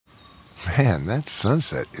Man, that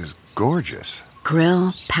sunset is gorgeous.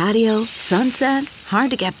 Grill, patio, sunset.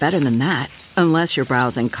 Hard to get better than that. Unless you're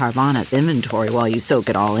browsing Carvana's inventory while you soak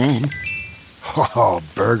it all in. Oh,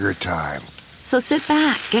 burger time. So sit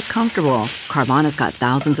back, get comfortable. Carvana's got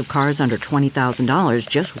thousands of cars under $20,000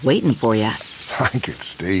 just waiting for you. I could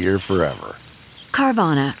stay here forever.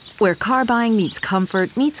 Carvana, where car buying meets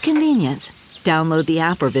comfort meets convenience. Download the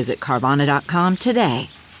app or visit Carvana.com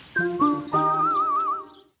today.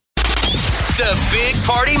 The Big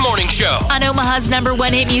Party Morning Show. On Omaha's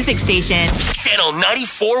 #1 hit music station. Channel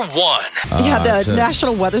 94.1. The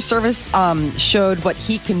National Weather Service showed what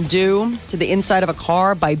he can do to the inside of a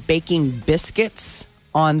car by baking biscuits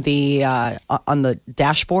on the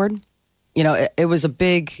dashboard. You know, it was a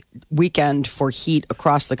big weekend for heat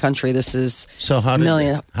across the country. This is how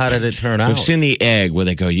did it turn out? We've seen the egg where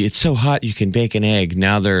they go, it's so hot you can bake an egg.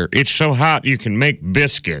 Now it's so hot you can make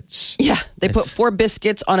biscuits. Yeah, they put 4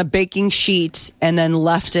 biscuits on a baking sheet and then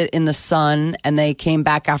left it in the sun. And they came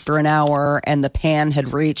back after an hour and the pan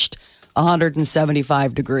had reached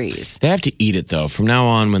 175 degrees. They have to eat it, though. From now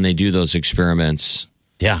on, when they do those experiments,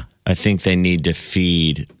 I think they need to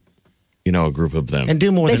feed a group of them. And do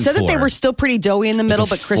more They than said 4. that they were still pretty doughy in the middle,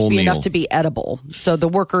 but crispy meal. enough to be edible. So the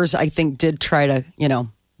workers, I think, did try to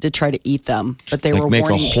eat them, but they were make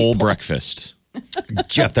warning a whole people. breakfast.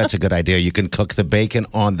 Jeff, that's a good idea. You can cook the bacon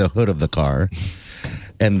on the hood of the car.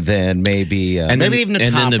 And then maybe even the top and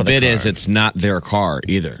then the of bit car. is it's not their car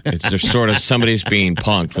either. There's sort of somebody's being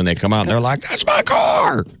punked when they come out and they're like, that's my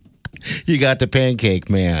car. You got the pancake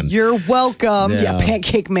man. You're welcome. Yeah. Yeah,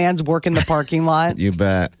 Pancake Man's working the parking lot. You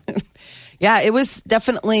bet. Yeah, it was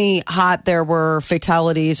definitely hot. There were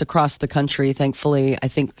fatalities across the country, thankfully, I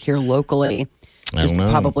think here locally. There's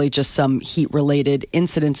probably just some heat-related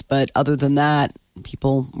incidents, but other than that,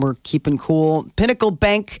 people were keeping cool. Pinnacle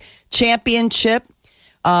Bank Championship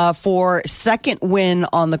for second win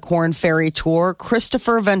on the Corn Ferry Tour,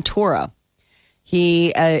 Christopher Ventura.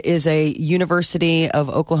 He is a University of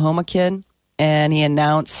Oklahoma kid. And he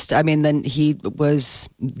announced, then he was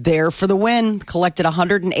there for the win, collected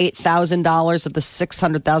 $108,000 of the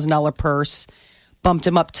 $600,000 purse, bumped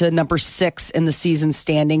him up to number 6 in the season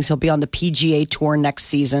standings. He'll be on the PGA Tour next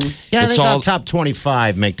season. Yeah, I think all top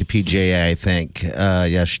 25 make the PGA, I think,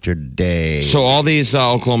 yesterday. So all these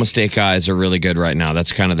Oklahoma State guys are really good right now.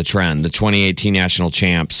 That's kind of the trend. The 2018 national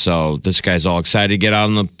champs. So this guy's all excited to get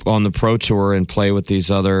out on the pro tour and play with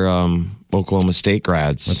these other Oklahoma State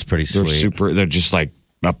grads. That's pretty sweet. They're just like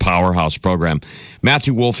a powerhouse program.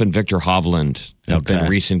 Matthew Wolf and Victor Hovland have been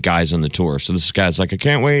recent guys on the tour. So this guy's like, I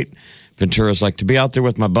can't wait. Ventura's like, to be out there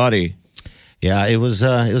with my buddy. Yeah, it was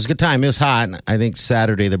a good time. It was hot. I think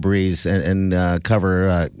Saturday the breeze and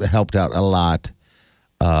cover helped out a lot.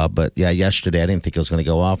 But yeah, yesterday I didn't think it was going to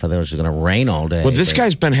go off. I thought it was going to rain all day. Well, this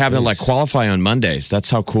guy's been having to qualify on Mondays.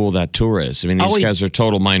 That's how cool that tour is. I mean, these guys are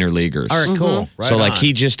total minor leaguers. All right, cool. Right so on.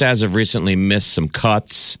 he just as of recently missed some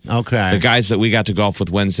cuts. Okay. The guys that we got to golf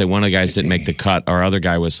with Wednesday, one of the guys didn't make the cut. Our other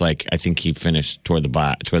guy was I think he finished toward the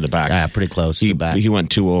back. Yeah, pretty close to the back. He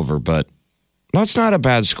went 2 over, but that's not a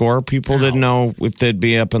bad score. People didn't know if they'd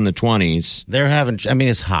be up in the 20s. They're having,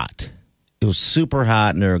 it's hot. It was super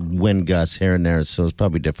hot, and there are wind gusts here and there, so it's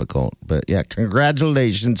probably difficult. But yeah,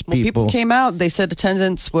 congratulations, people. Well, people came out. They said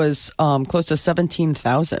attendance was close to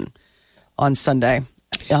 17,000 on Sunday.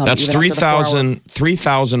 That's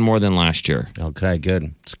 3,000 more than last year. Okay,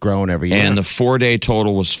 good. It's growing every year. And the 4-day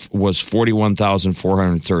total was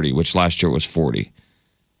 41,430, which last year was 40.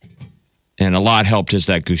 And a lot helped is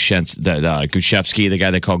that Gushevsky, the guy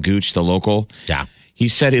they call Gooch, the local. Yeah. He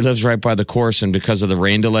said he lives right by the course, and because of the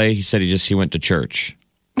rain delay, he said he went to church.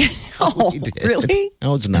 Oh, really?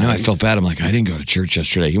 Oh, it's nice. I know, I felt bad. I'm like, I didn't go to church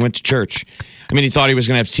yesterday. He went to church. I mean, he thought he was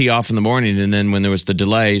going to have to tee off in the morning, and then when there was the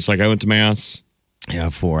delay, he's like, I went to Mass. Yeah,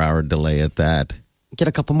 4-hour delay at that. Get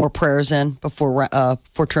a couple more prayers in before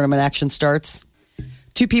tournament action starts.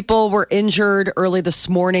 2 people were injured early this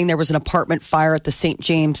morning. There was an apartment fire at the St.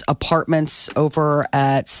 James Apartments over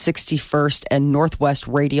at 61st and Northwest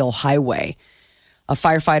Radial Highway.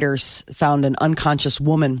 Firefighters found an unconscious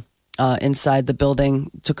woman inside the building,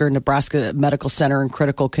 took her to Nebraska Medical Center in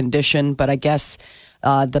critical condition. But I guess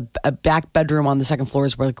the back bedroom on the second floor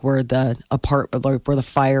is where the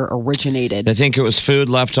fire originated. I think it was food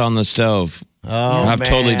left on the stove. Oh, I've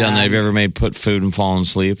totally done that. Have you ever put food and fallen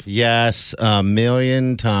asleep? Yes, a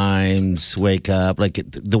million times. Wake up.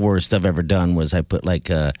 The worst I've ever done was I put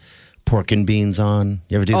pork and beans on.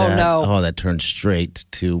 You ever do that? No. Oh, that turned straight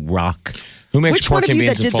to rock. Who makes Which one pork of and you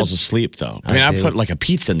beans that and did falls the- asleep, though? I I do. put like a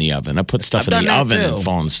pizza in the oven. I put stuff I've in the done that, oven and too.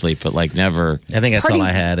 fallen asleep, but like never. I think that's Party- all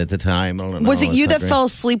I had at the time. I don't know. Was it I you that hungry. fell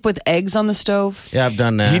asleep with eggs on the stove? Yeah, I've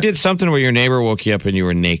done that. He did something where your neighbor woke you up and you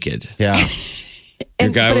were naked. Yeah. Your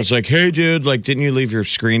And- guy but was like, "Hey, dude, like, didn't you leave your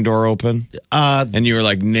screen door open?" And you were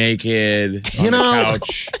like naked on the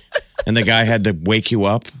couch, and the guy had to wake you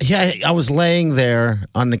up. Yeah, I was laying there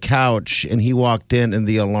on the couch, and he walked in, and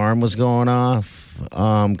the alarm was going off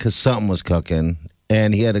because something was cooking,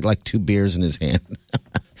 and he had like 2 beers in his hand.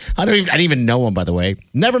 I didn't even know him, by the way.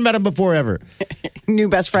 Never met him before ever. New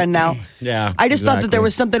best friend now. Yeah, I just thought that exactly. there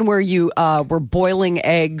was something where you were boiling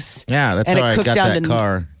eggs. Yeah, that's and how it I cooked got down that to-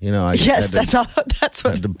 car. You know, I Yes, had to, that's all. That's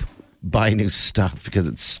what had to buy new stuff because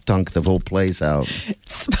it stunk the whole place out. it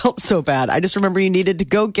smelled so bad. I just remember you needed to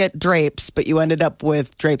go get drapes, but you ended up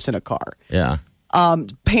with drapes in a car. Yeah.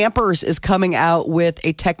 Pampers is coming out with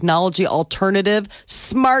a technology alternative,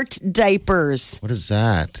 smart diapers. What is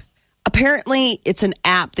that? Apparently, it's an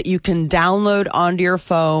app that you can download onto your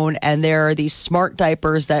phone, and there are these smart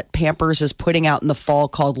diapers that Pampers is putting out in the fall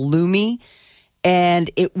called Lumi, and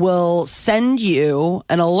it will send you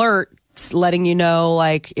an alert letting you know,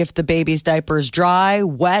 like, if the baby's diaper is dry,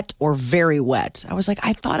 wet, or very wet. I was like,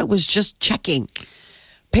 I thought it was just checking.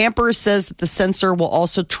 Pampers says that the sensor will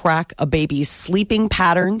also track a baby's sleeping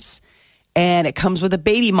patterns, and it comes with a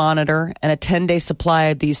baby monitor and a 10-day supply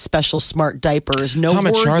of these special smart diapers. No How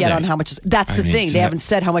much word are yet they? on how much. That's the mean, thing. does They that- haven't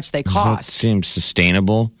said how much they Does that cost. seem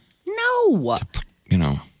sustainable? No. You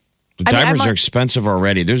know, the I mean, diapers I'm are not- expensive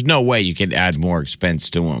already. There's no way you could add more expense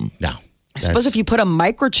to them. No. I suppose if you put a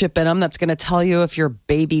microchip in them, that's going to tell you if your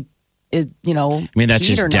baby is, I mean, that's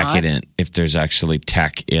peed just or not. decadent if there's actually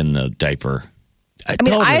tech in the diaper. I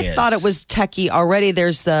mean, I thought it was techie already.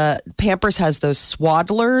 There's Pampers has those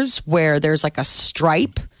swaddlers where there's like a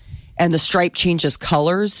stripe, and the stripe changes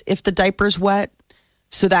colors if the diaper's wet.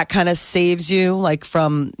 So that kind of saves you like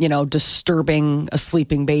from, disturbing a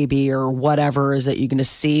sleeping baby or whatever is that you're going to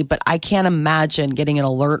see. But I can't imagine getting an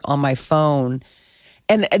alert on my phone.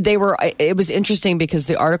 And it was interesting because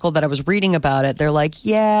the article that I was reading about it, they're like,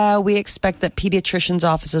 yeah, we expect that pediatricians'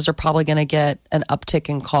 offices are probably going to get an uptick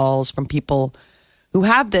in calls from people who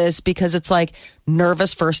have this because it's like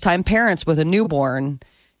nervous first-time parents with a newborn.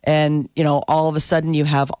 And, all of a sudden you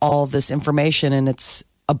have all of this information and it's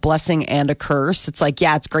a blessing and a curse. It's like,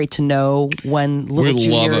 yeah, it's great to know when little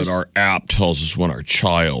juniors. Our app tells us when our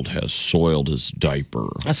child has soiled his diaper.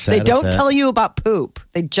 They don't tell you about poop.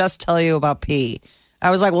 They just tell you about pee. I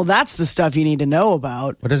was like, well, that's the stuff you need to know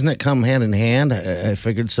about. But doesn't it come hand in hand? I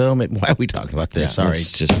figured so. Why are we talking about this? Sorry.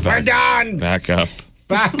 Let's just We're done. Back up.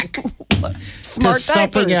 Back Smart to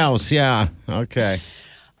something diapers. else. Yeah. Okay.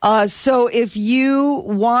 So if you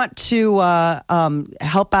want to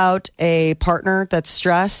help out a partner that's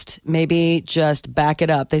stressed, maybe just back it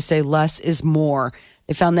up. They say less is more.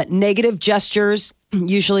 They found that negative gestures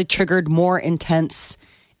usually triggered more intense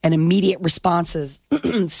and immediate responses.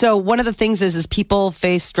 So one of the things is people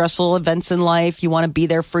face stressful events in life. You want to be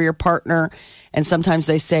there for your partner. And sometimes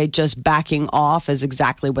they say just backing off is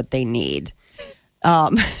exactly what they need.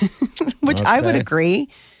 Which I would agree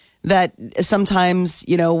that sometimes,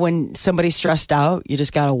 when somebody's stressed out, you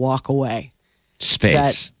just got to walk away.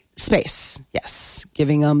 Space. Space, yes.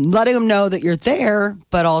 Letting them know that you're there,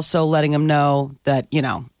 but also letting them know that,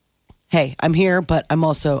 hey, I'm here, but I'm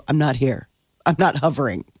not here. I'm not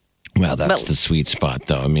hovering. Well, that's the sweet spot,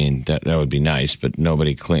 though. I mean, that would be nice, but no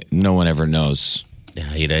one ever knows.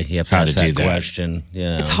 Yeah, you have to How ask to do that that. question.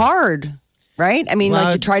 It's hard, right? I mean,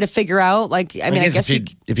 Well, you try to figure out, I guess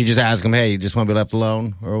if you just ask them, hey, you just want to be left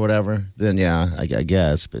alone or whatever, then yeah, I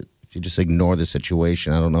guess. But if you just ignore the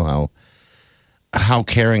situation, I don't know how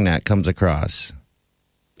caring that comes across.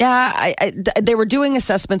 Yeah, they were doing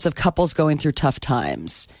assessments of couples going through tough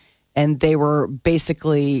times. And they were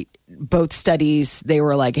basically, both studies, they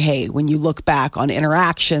were like, hey, when you look back on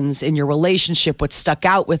interactions in your relationship, what stuck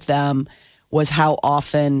out with them was how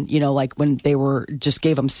often, when they just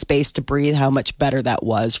gave them space to breathe, how much better that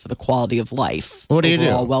was for the quality of life. What do you do?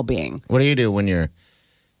 Overall well-being. What do you do when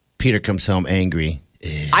Peter comes home angry?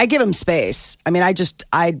 I give him space. I mean,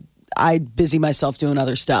 I busy myself doing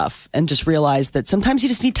other stuff and just realize that sometimes you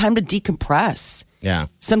just need time to decompress. Yeah.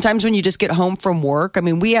 Sometimes when you just get home from work, I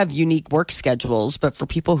mean, we have unique work schedules, but for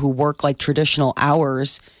people who work like traditional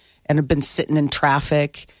hours and have been sitting in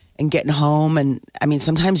traffic and getting home, and I mean,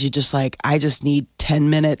 sometimes you just I just need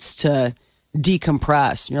 10 minutes to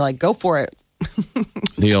decompress. And you're like, go for it.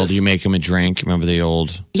 You make them a drink. Remember the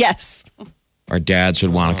old? Yes. Our dads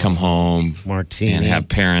would want to come home Martini. and have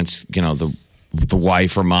parents, the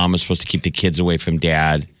wife or mom was supposed to keep the kids away from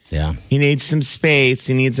dad. Yeah. He needs some space.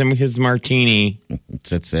 He needs his martini. It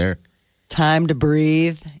sits there. Time to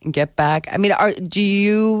breathe and get back. I mean, do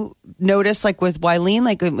you notice, like with Wileen,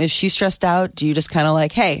 like if she's stressed out, do you just kind of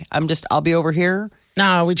like, hey, I'll be over here?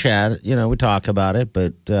 No, we chat. We talk about it.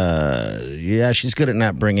 But yeah, she's good at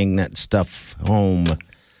not bringing that stuff home.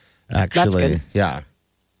 Actually, That's good. Yeah.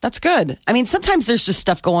 That's good. I mean, sometimes there's just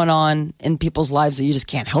stuff going on in people's lives that you just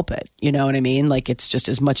can't help it. You know what I mean? Like it's just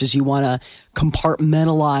as much as you want to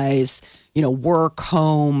compartmentalize, work,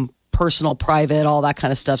 home, personal, private, all that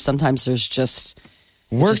kind of stuff. Sometimes there's just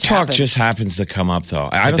work talk happens. just happens to come up though.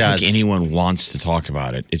 I don't think anyone wants to talk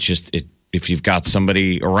about it. It's just if you've got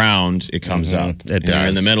somebody around, it comes up. It does. You're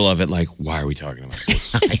in the middle of it, like, why are we talking about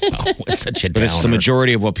this? I know. It's such a But it's the downer.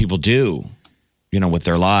 majority of what people do, with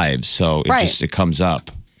their lives. So it comes up.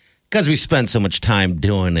 Because we spend so much time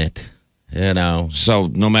doing it, So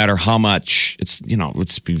no matter how much it's,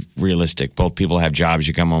 let's be realistic. Both people have jobs.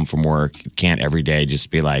 You come home from work. You can't every day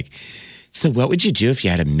just be like, so what would you do if you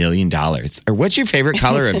had $1 million? Or what's your favorite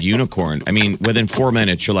color of unicorn? I mean, within 4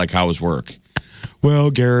 minutes, you're like, how was work? Well,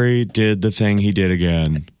 Gary did the thing he did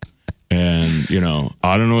again. And,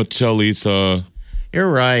 I don't know what to tell Lisa. You're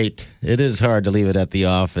right. It is hard to leave it at the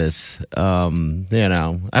office. I don't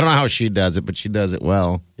know how she does it, but she does it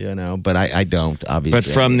well, but I don't, obviously. But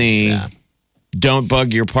from the Don't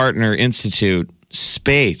Bug Your Partner Institute,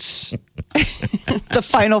 space. the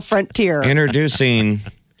final frontier. Introducing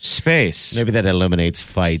space. Maybe that eliminates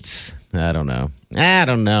fights. I don't know.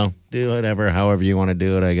 Do whatever, however you want to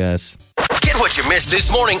do it, I guess. Get what you missed this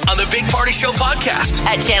morning on the Big Party Show podcast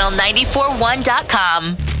at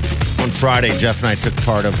channel941.com. On Friday, Jeff and I took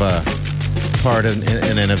part in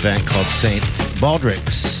an event called St.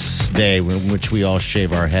 Baldrick's Day, in which we all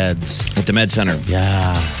shave our heads. At the Med Center.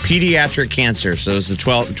 Yeah. Pediatric cancer. So it's the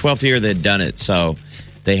 12th year they'd done it. So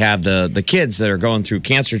they have the kids that are going through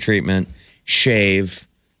cancer treatment shave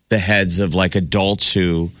the heads of like adults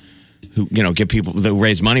who get people that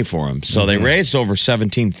raise money for them. So they raised over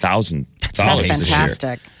 $17,000. That's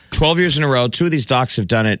fantastic. 12 years in a row. 2 of these docs have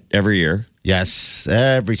done it every year. Yes,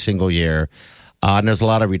 every single year. And there's a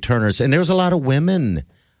lot of returners. And there was a lot of women,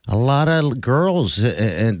 a lot of girls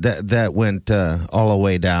that went all the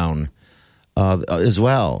way down as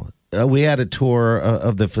well. We had a tour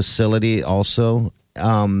of the facility also.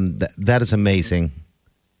 That is amazing.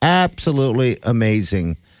 Absolutely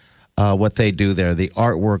amazing what they do there. The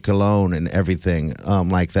artwork alone and everything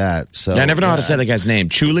like that. So I never know how to say the guy's name.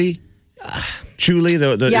 Chuli? Chuli,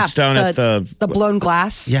 it's down at the blown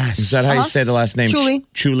glass. Yes. Is that how you say the last name? Chuli.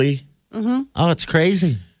 Chuli. Mm-hmm. Oh, it's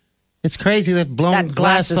crazy. It's crazy that blown That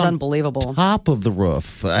glass is on unbelievable. Top of the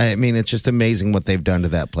roof. I mean, it's just amazing what they've done to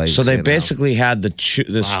that place. So they basically had this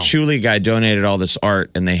Chuli guy donated all this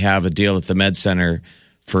art, and they have a deal at the Med Center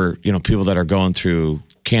for people that are going through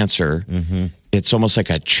cancer. Mm-hmm. It's almost like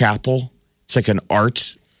a chapel. It's like an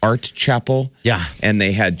art chapel. Yeah. And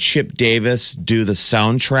they had Chip Davis do the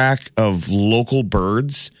soundtrack of local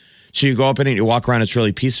birds. So you go up in it and you walk around, it's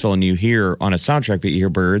really peaceful, and you hear on a soundtrack, but you hear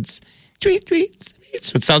birds. Tweet, tweet, tweet.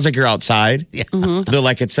 So it sounds like you're outside. Yeah. Mm-hmm. They're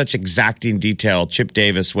like, it's such exacting detail. Chip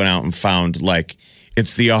Davis went out and found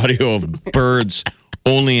it's the audio of birds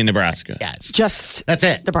only in Nebraska. Yes. That's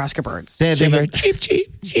it. Nebraska birds. They Cheep, cheep, cheep,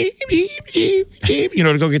 cheep, cheep, cheep.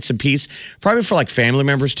 To go get some peace. Probably for family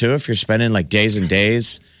members too. If you're spending days and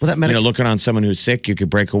days, looking on someone who's sick, you could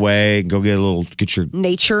break away and go get your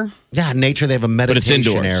nature. Yeah, nature. They have a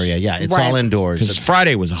meditation area. Yeah, it's all indoors. Because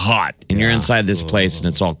Friday was hot, and you're inside this place, and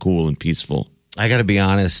it's all cool and peaceful. I got to be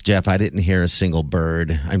honest, Jeff. I didn't hear a single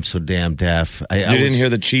bird. I'm so damn deaf. You didn't hear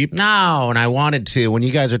the cheep? No, and I wanted to. When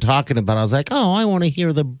you guys are talking about it, I was like, oh, I want to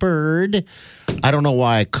hear the bird. I don't know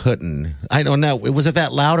why I couldn't. I don't know. Was it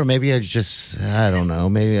that loud, or maybe I don't know.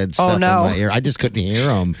 Maybe I had stuff in my ear. I just couldn't hear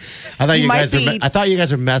them. I thought you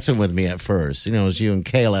guys were messing with me at first. It was you and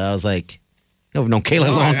Kayla. I was like, I've known Kayla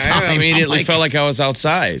a long time. I immediately felt like I was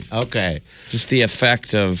outside. Okay. Just the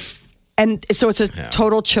effect of... And so it's a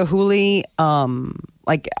total Chihuly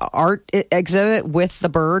art exhibit with the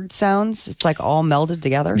bird sounds. It's all melded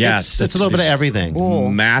together. Yes, it's a little bit of everything.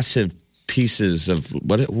 Cool. Massive pieces of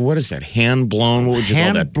what is that? Hand blown? What would you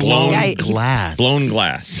call that? Blown glass. Blown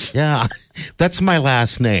glass. Yeah, that's my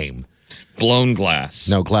last name. Blown glass.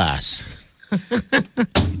 No glass.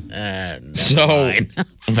 So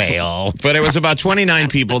fail. But it was about 29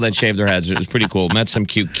 people that shaved their heads. It was pretty cool. Met some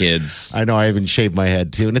cute kids. I know. I even shaved my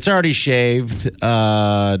head too, and it's already shaved.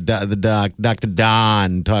 Dr.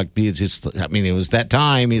 Don talked. It was that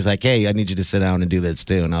time. He's like, "Hey, I need you to sit down and do this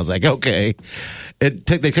too." And I was like, "Okay." They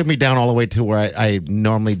took me down all the way to where I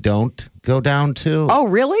normally don't go down too. Oh,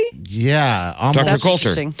 really? Yeah. Almost. Dr. That's Coulter.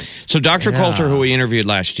 interesting. So Dr. Coulter, who we interviewed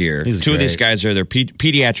last year, He's two of these great. guys are their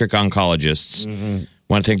pediatric oncologists.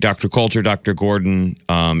 Want to thank Dr. Coulter, Dr. Gordon,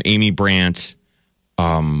 Amy Brandt,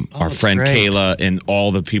 our friend great. Kayla, and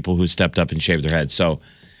all the people who stepped up and shaved their heads. So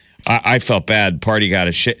I felt bad. Party got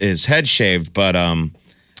his head shaved, but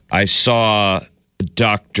I saw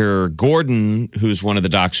Dr. Gordon, who's one of the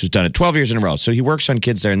docs who's done it 12 years in a row. So he works on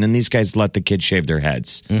kids there, and then these guys let the kids shave their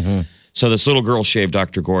heads. So this little girl shaved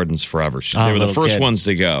Dr. Gordon's forever. They were the first ones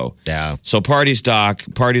to go. Yeah. So Party's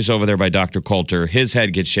over there by Dr. Coulter. His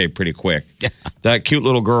head gets shaved pretty quick. Yeah. That cute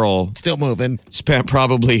little girl Still moving. spent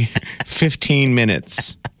probably 15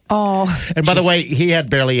 minutes. Oh, And by the way, he had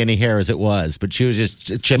barely any hair as it was, but she was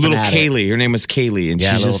just chipping Little at Kaylee. Her name was Kaylee, and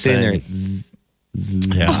Yeah, she's just little sitting thing.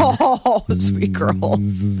 there. Yeah. oh, sweet girl.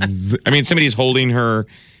 I mean, somebody's holding her.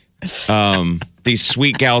 These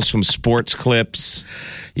sweet gals from Sports Clips.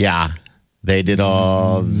 Yeah. They did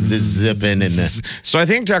all the zipping and the. So I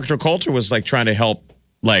think Dr. Coulter was like trying to help,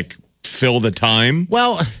 like, fill the time.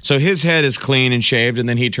 Well, So his head is clean and shaved, and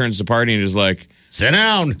then he turns to Party and is like, sit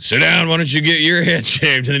down. "Sit down. Why don't you get your head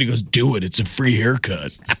shaved?" And then he goes, "Do it. It's a free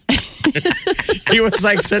haircut." He was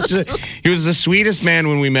like he was the sweetest man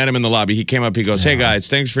when we met him in the lobby. He came up, he goes, "Hey guys,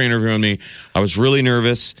 thanks for interviewing me. I was really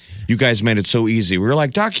nervous. You guys made it so easy." We were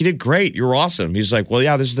like, "Doc, you did great. You're awesome." He's like, "Well,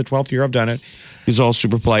 yeah, this is the 12th year I've done it." He's all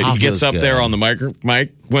super polite. Oh, He gets he up was there good. on the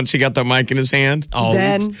mic once he got the mic in his hand. Oh,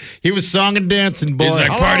 Then- he was song and dancing, boy. He's like,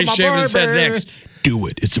 Hello, "Party my shaving his head barber." next. Do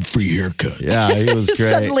it. It's a free haircut." Yeah, he was great.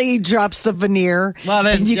 Suddenly he drops the veneer. Well,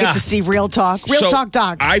 then, and you yeah. get to see real talk. Real So, talk,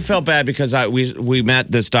 doc. I felt bad because we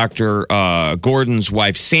met this Dr. Gordon's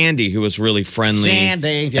wife, Sandy, who was really friendly.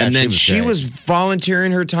 Sandy. Yeah, and then she she was was great.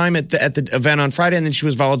 volunteering her time at the event on Friday, and then she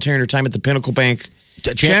was volunteering her time at the Pinnacle Bank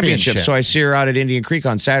Championship. So I see her out at Indian Creek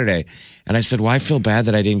on Saturday. And I said, "Well, I feel bad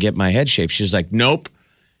that I didn't get my head shaved." She's like, "Nope,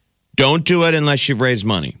 don't do it unless you've raised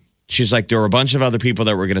money." She's like, "There were a bunch of other people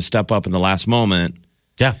that were going to step up in the last moment."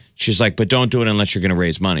 Yeah. She's like, "But don't do it unless you're going to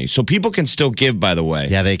raise money." So people can still give, by the way.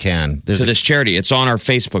 Yeah, they can. There's To this charity. It's on our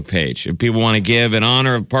Facebook page. If people want to give in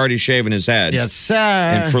honor of Party shaving his head. Yes, sir.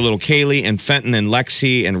 And for little Kaylee and Fenton and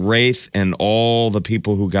Lexi and Wraith and all the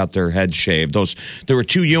people who got their heads shaved. There were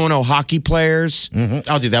 2 UNO hockey players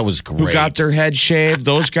Oh, dude, that was great. who got their head shaved.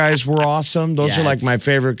 Those guys were awesome. Those are like Yes. my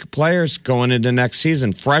favorite players going into next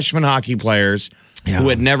season. Freshman hockey players who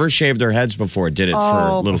had never shaved their heads before did it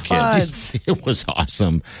for little kids. buds. It was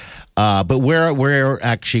awesome. But we're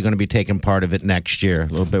actually going to be taking part of it next year a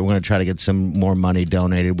little bit. We're going to try to get some more money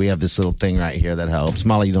donated. We have this little thing right here that helps.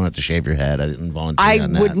 Molly, you don't have to shave your head. I didn't volunteer I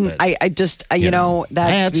on that, wouldn't. but, I just, you know, Hey,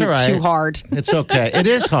 that'd it's be all right. too hard. It's okay. It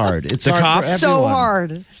is hard. It's The hard cops? for So everyone.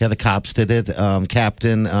 hard. Yeah, the cops did it.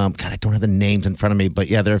 Captain. God, I don't have the names in front of me, but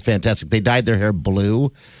yeah, they're fantastic. They dyed their hair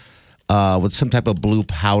blue with some type of blue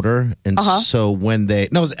powder, and so when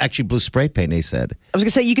it was actually blue spray paint. They said. I was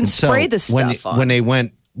gonna say you can And so spray this when, stuff on. when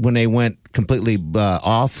they went completely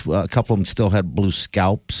off, a couple of them still had blue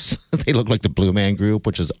scalps. They looked like the Blue Man Group,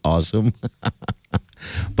 which is awesome.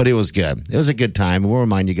 But it was good. It was a good time. We'll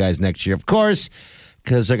remind you guys next year, of course,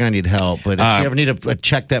 because they're going to need help. But if you ever need to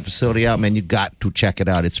check that facility out, man, you got to check it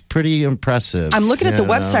out. It's pretty impressive. I'm looking at the You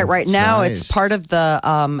know, website right now. nice. It's part of the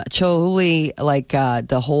Chihuly,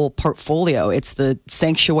 the whole portfolio. It's the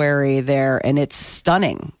sanctuary there, and it's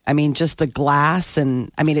stunning. I mean, just the glass, and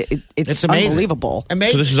I mean, it's amazing. unbelievable.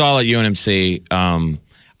 Amazing. So this is all at UNMC.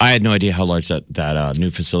 I had no idea how large that new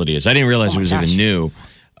facility is. I didn't realize it was even new.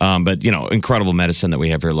 But, incredible medicine that we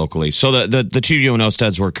have here locally. So the 2 UNO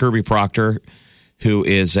studs were Kirby Proctor, who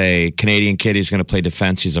is a Canadian kid. He's going to play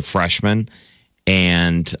defense. He's a freshman.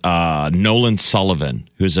 And Nolan Sullivan,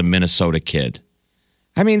 who's a Minnesota kid.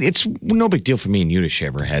 I mean, it's no big deal for me and you to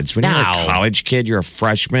shave our heads. When you're a college kid, you're a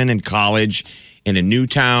freshman in college in a new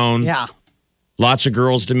town. Yeah. Lots of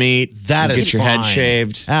girls to meet. That you is get your head fine.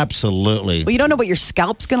 shaved. Absolutely. Well, you don't know what your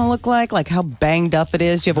scalp's going to look like how banged up it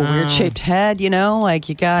is. Do you have a weird shaped head? Like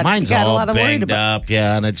you got, Mine's you got all a lot of worried banged about. up,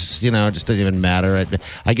 yeah, and it's it just doesn't even matter.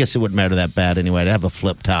 I guess it wouldn't matter that bad anyway. I'd have a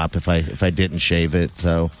flip top if I didn't shave it.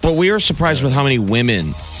 So But we were surprised with how many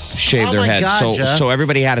women shaved Oh their my heads. God, So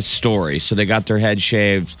everybody had a story. So they got their head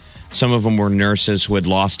shaved. Some of them were nurses who had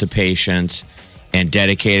lost a patient and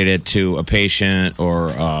dedicated it to a patient or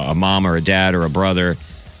a mom or a dad or a brother.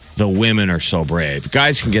 The women are so brave.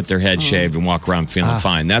 Guys can get their head shaved and walk around feeling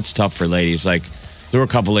fine. That's tough for ladies. Like There were a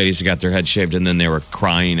couple ladies that got their head shaved and then they were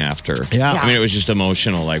crying after. Yeah. I mean, it was just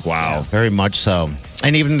emotional. Like, wow. Yeah, very much so.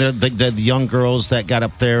 And even the young girls that got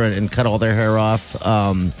up there and cut all their hair off.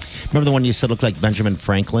 Remember the one you said looked like Benjamin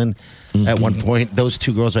Franklin at one point? Those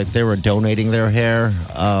two girls right there were donating their hair.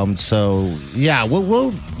 So, yeah,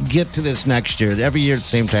 we'll get to this next year. Every year at the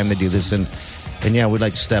same time they do this. And yeah, we'd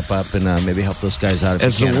like to step up and maybe help those guys out.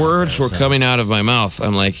 As the words were coming out of my mouth,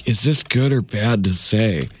 I'm like, is this good or bad to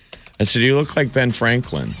say? I said, you look like Ben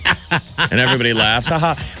Franklin. And everybody laughs.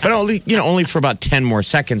 Haha. But only for about 10 more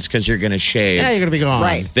seconds because you're going to shave. Yeah, you're going to be gone.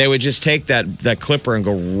 Right. They would just take that clipper and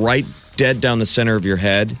go right dead down the center of your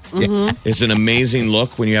head. Mm-hmm. It's an amazing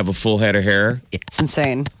look when you have a full head of hair. It's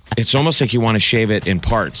insane. It's almost like you want to shave it in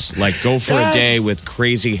parts. Like go for a day with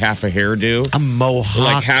crazy half a hairdo. A mohawk.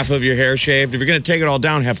 Like half of your hair shaved. If you're going to take it all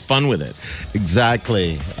down, have fun with it.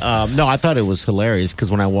 Exactly. No, I thought it was hilarious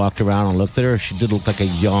because when I walked around and looked at her, she did look like a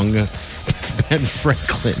young Ben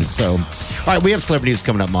Franklin. So, all right, we have celebrities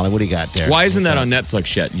coming up, Molly. What do you got there? Why isn't that on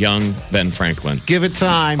Netflix yet? Young Ben Franklin. Give it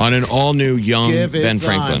time. On an all-new young Give it Ben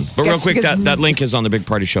time. Franklin. But Yes, real quick, because- that link is on the Big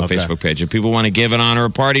Party Show Okay. Facebook page. If people want to give in honor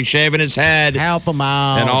of Party shaving his head Help them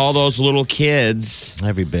out. and all those little kids,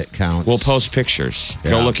 Every bit counts. we'll post pictures.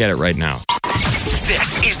 Yeah. Go look at it right now.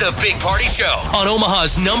 This is the Big Party Show on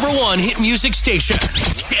Omaha's #1 hit music station,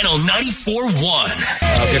 Channel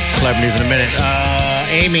 94.1. I'll get to celebrities in a minute.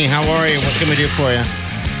 Amy, how are you? What can we do for you?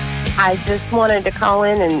 I just wanted to call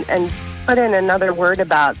in and put in another word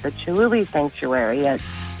about the Chihuly Sanctuary at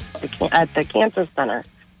the Cancer Center.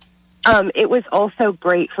 It was also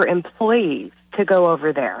great for employees to go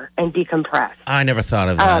over there and decompress. I never thought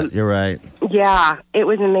of that. You're right. Yeah, it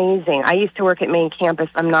was amazing. I used to work at main campus.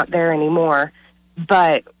 I'm not there anymore.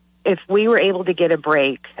 But if we were able to get a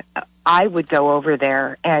break, I would go over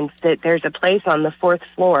there and sit. There's a place on the 4th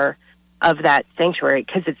floor of that sanctuary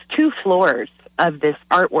because it's 2 floors of this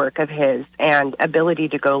artwork of his and ability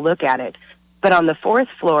to go look at it. But on the 4th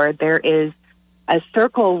floor, there is a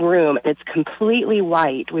circle room. It's completely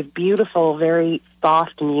white with beautiful, very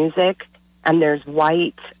soft music. And there's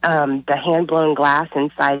white, the hand-blown glass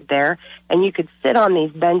inside there. And you could sit on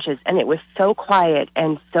these benches, and it was so quiet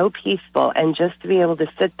and so peaceful. And just to be able to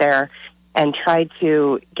sit there and try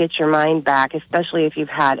to get your mind back, especially if you've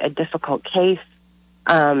had a difficult case,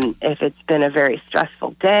 if it's been a very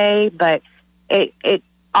stressful day. But it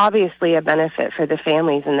obviously a benefit for the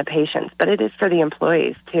families and the patients, but it is for the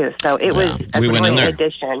employees, too. So it was a We went in brilliant there.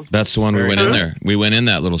 addition. That's the one we went in there. We went in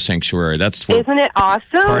that little sanctuary. That's where Isn't it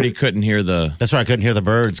awesome? Party couldn't hear the... That's why I couldn't hear the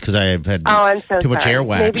birds because I had I'm so too much sorry.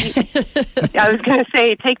 earwax. Maybe, I was going to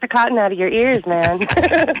say, take the cotton out of your ears, man.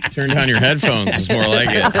 Turn down your headphones is more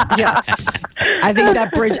like it. Yeah. I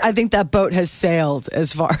think that boat has sailed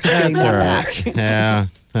as far as getting That's all that right. back.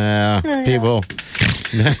 Yeah. People.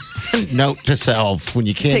 Note to self when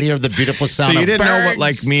you can't hear the beautiful sound So you of didn't know what birds.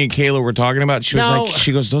 like me and Kayla were talking about? She was No. like,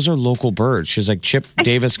 she goes, those are local birds. She's like, Chip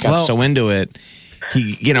Davis got Well- so into it.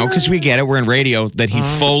 He, because we get it, we're in radio, that he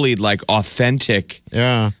foleyed like authentic.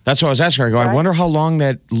 Yeah. That's what I was asking her. I go, I wonder how long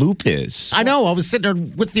that loop is. I know. I was sitting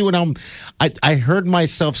there with you and I heard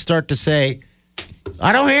myself start to say,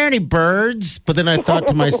 I don't hear any birds. But then I thought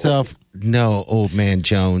to myself, no, old man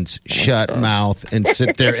Jones, shut mouth and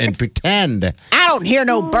sit there and pretend. I don't hear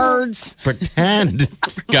no birds. Pretend.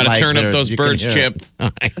 Got to like turn up there- those you can birds, hear Chip.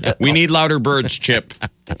 it. We need louder birds, Chip.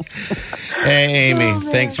 Hey, Amy,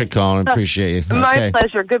 thanks for calling. Appreciate you. My Okay.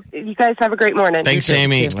 pleasure. Good. You guys have a great morning. Thanks, too.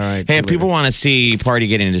 Amy. All right, Hey, see if you people want to see Party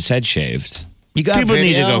getting his head shaved, You got people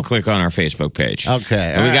need to video? go click on our Facebook page. Okay,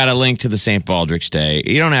 And all we right. got a link to the St. Baldrick's Day.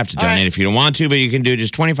 You don't have to donate right. if you don't want to, but you can do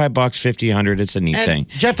just $25, $50, $100. It's a neat And, thing.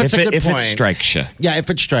 Jeff, it's if a good if point. it strikes you. Yeah, if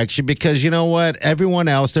it strikes you, because you know what? Everyone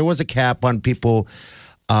else, there was a cap on people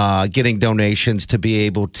getting donations to be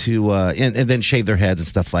able to, and then shave their heads and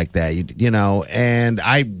stuff like that, you know. And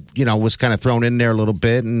I, was kind of thrown in there a little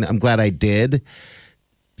bit, and I'm glad I did.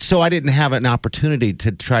 So I didn't have an opportunity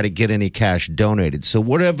to try to get any cash donated. So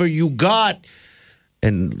whatever you got,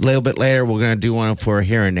 and a little bit later, we're going to do one for a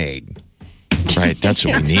hearing aid. Right, that's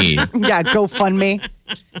what we need. Yeah, GoFundMe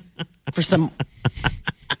for some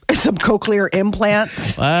cochlear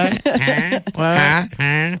implants. What?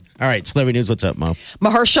 Huh? All right, celebrity news. What's up, Mo?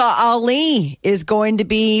 Mahershala Ali is going to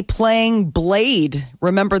be playing Blade.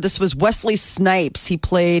 Remember, this was Wesley Snipes. He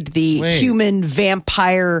played the Wait. human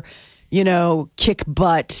vampire, kick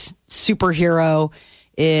butt superhero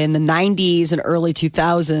in the 90s and early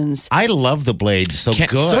 2000s. I love the Blade. So Can't-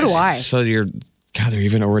 good. So do I. So they're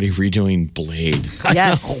even already redoing Blade.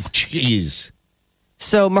 Yes. Oh, jeez.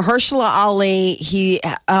 So Mahershala Ali, he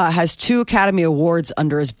has 2 Academy Awards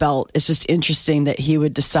under his belt. It's just interesting that he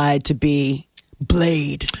would decide to be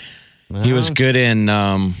Blade. He was good in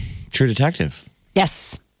True Detective.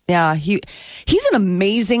 Yes. Yeah, he's an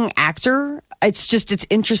amazing actor. It's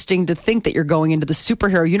interesting to think that you're going into the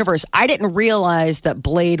superhero universe. I didn't realize that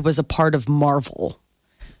Blade was a part of Marvel.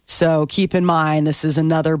 So keep in mind, this is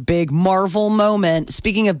another big Marvel moment.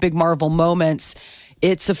 Speaking of big Marvel moments,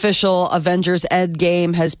 it's official. Avengers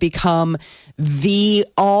Endgame has become the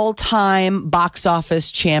all-time box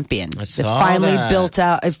office champion. I saw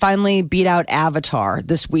that. It finally beat out Avatar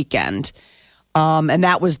this weekend. And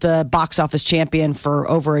that was the box office champion for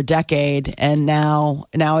over a decade. And now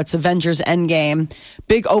it's Avengers Endgame.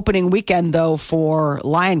 Big opening weekend, though, for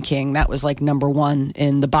Lion King. That was like number one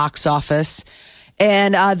in the box office.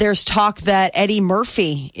 And there's talk that Eddie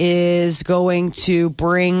Murphy is going to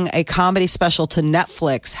bring a comedy special to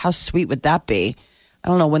Netflix. How sweet would that be? I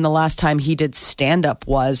don't know when the last time he did stand-up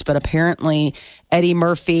was, but apparently Eddie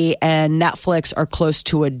Murphy and Netflix are close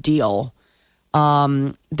to a deal.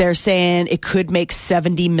 They're saying it could make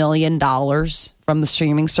 $70 million from the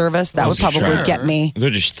streaming service. That would probably get me.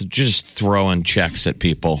 They're just throwing checks at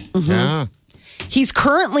people. Mm-hmm. Yeah. He's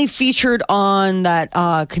currently featured on that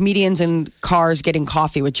Comedians in Cars Getting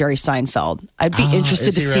Coffee with Jerry Seinfeld. I'd be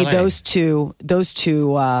interested to see those two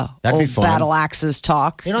old battle axes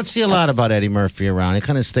talk. You don't see a lot about Eddie Murphy around. He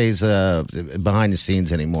kind of stays behind the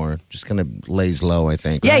scenes anymore. Just kind of lays low, I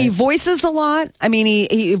think. Yeah, right? he voices a lot. I mean,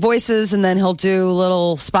 he voices and then he'll do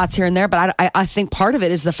little spots here and there. But I think part of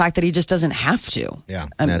it is the fact that he just doesn't have to. Yeah,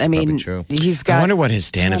 that's probably true. I wonder what his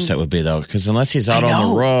stand-up set would be, though, because unless he's out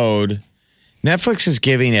on the road... Netflix is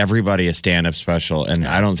giving everybody a stand-up special, and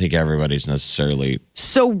I don't think everybody's necessarily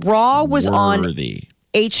So Raw was worthy. On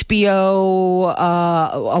HBO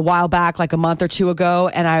a while back, like a month or two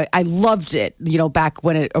ago, and I loved it, back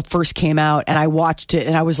when it first came out, and I watched it,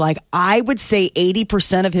 and I was like, I would say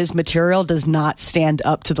 80% of his material does not stand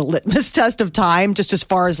up to the litmus test of time, just as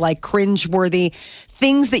far as like cringeworthy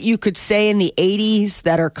things that you could say in the 80s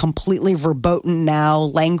that are completely verboten now,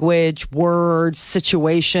 language, words,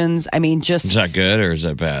 situations. I mean, just... Is that good or is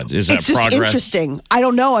that bad? Is that it's just progress? Interesting. I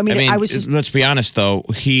don't know. I mean, I was just... Let's be honest, though.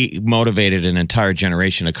 He motivated an entire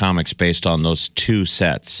generation of comics based on those two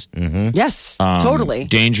sets. Mm-hmm. Yes, totally.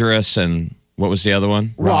 Dangerous and what was the other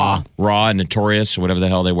one? Raw and Notorious, or whatever the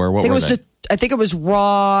hell they were. What were they? I think it was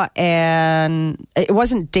Raw, and it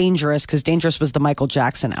wasn't Dangerous, because Dangerous was the Michael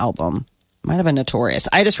Jackson album. Might have been Notorious.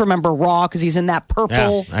 I just remember Raw because he's in that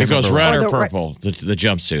purple. Yeah, it goes red or purple, the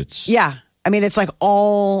jumpsuits. Yeah. I mean, it's like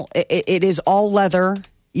it is all leather.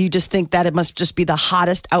 You just think that it must just be the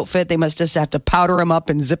hottest outfit. They must just have to powder him up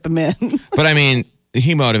and zip him in. But I mean,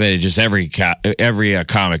 he motivated just every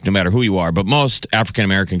comic, no matter who you are. But most African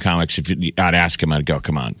American comics, I'd ask him, I'd go,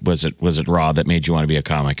 "Come on, was it Raw that made you want to be a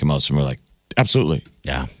comic?" And most of them were like, "Absolutely,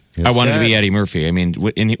 yeah." I wanted to be Eddie Murphy." I mean,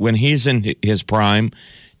 when he's in his prime,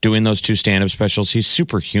 doing those two stand-up specials, he's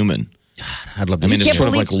superhuman. I'd love to. I mean, it sort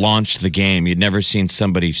of like launched the game. You'd never seen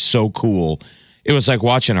somebody so cool. It was like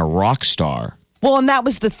watching a rock star. Well, and that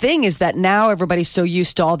was the thing, is that now everybody's so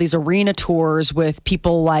used to all these arena tours with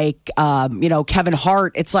people like, Kevin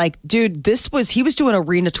Hart. It's like, dude, he was doing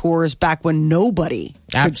arena tours back when nobody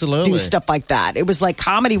could do stuff like that. It was like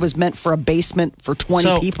comedy was meant for a basement for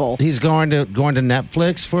 20 people. He's going to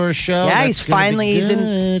Netflix for a show? Yeah, he's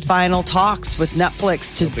in final talks with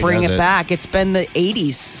Netflix to bring it back. It's been the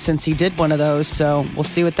 80s since he did one of those, so we'll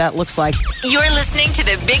see what that looks like. You're listening to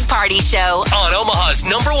the Big Party Show on Omaha's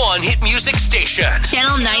 #1 hit music station.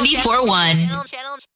 Channel 94.1.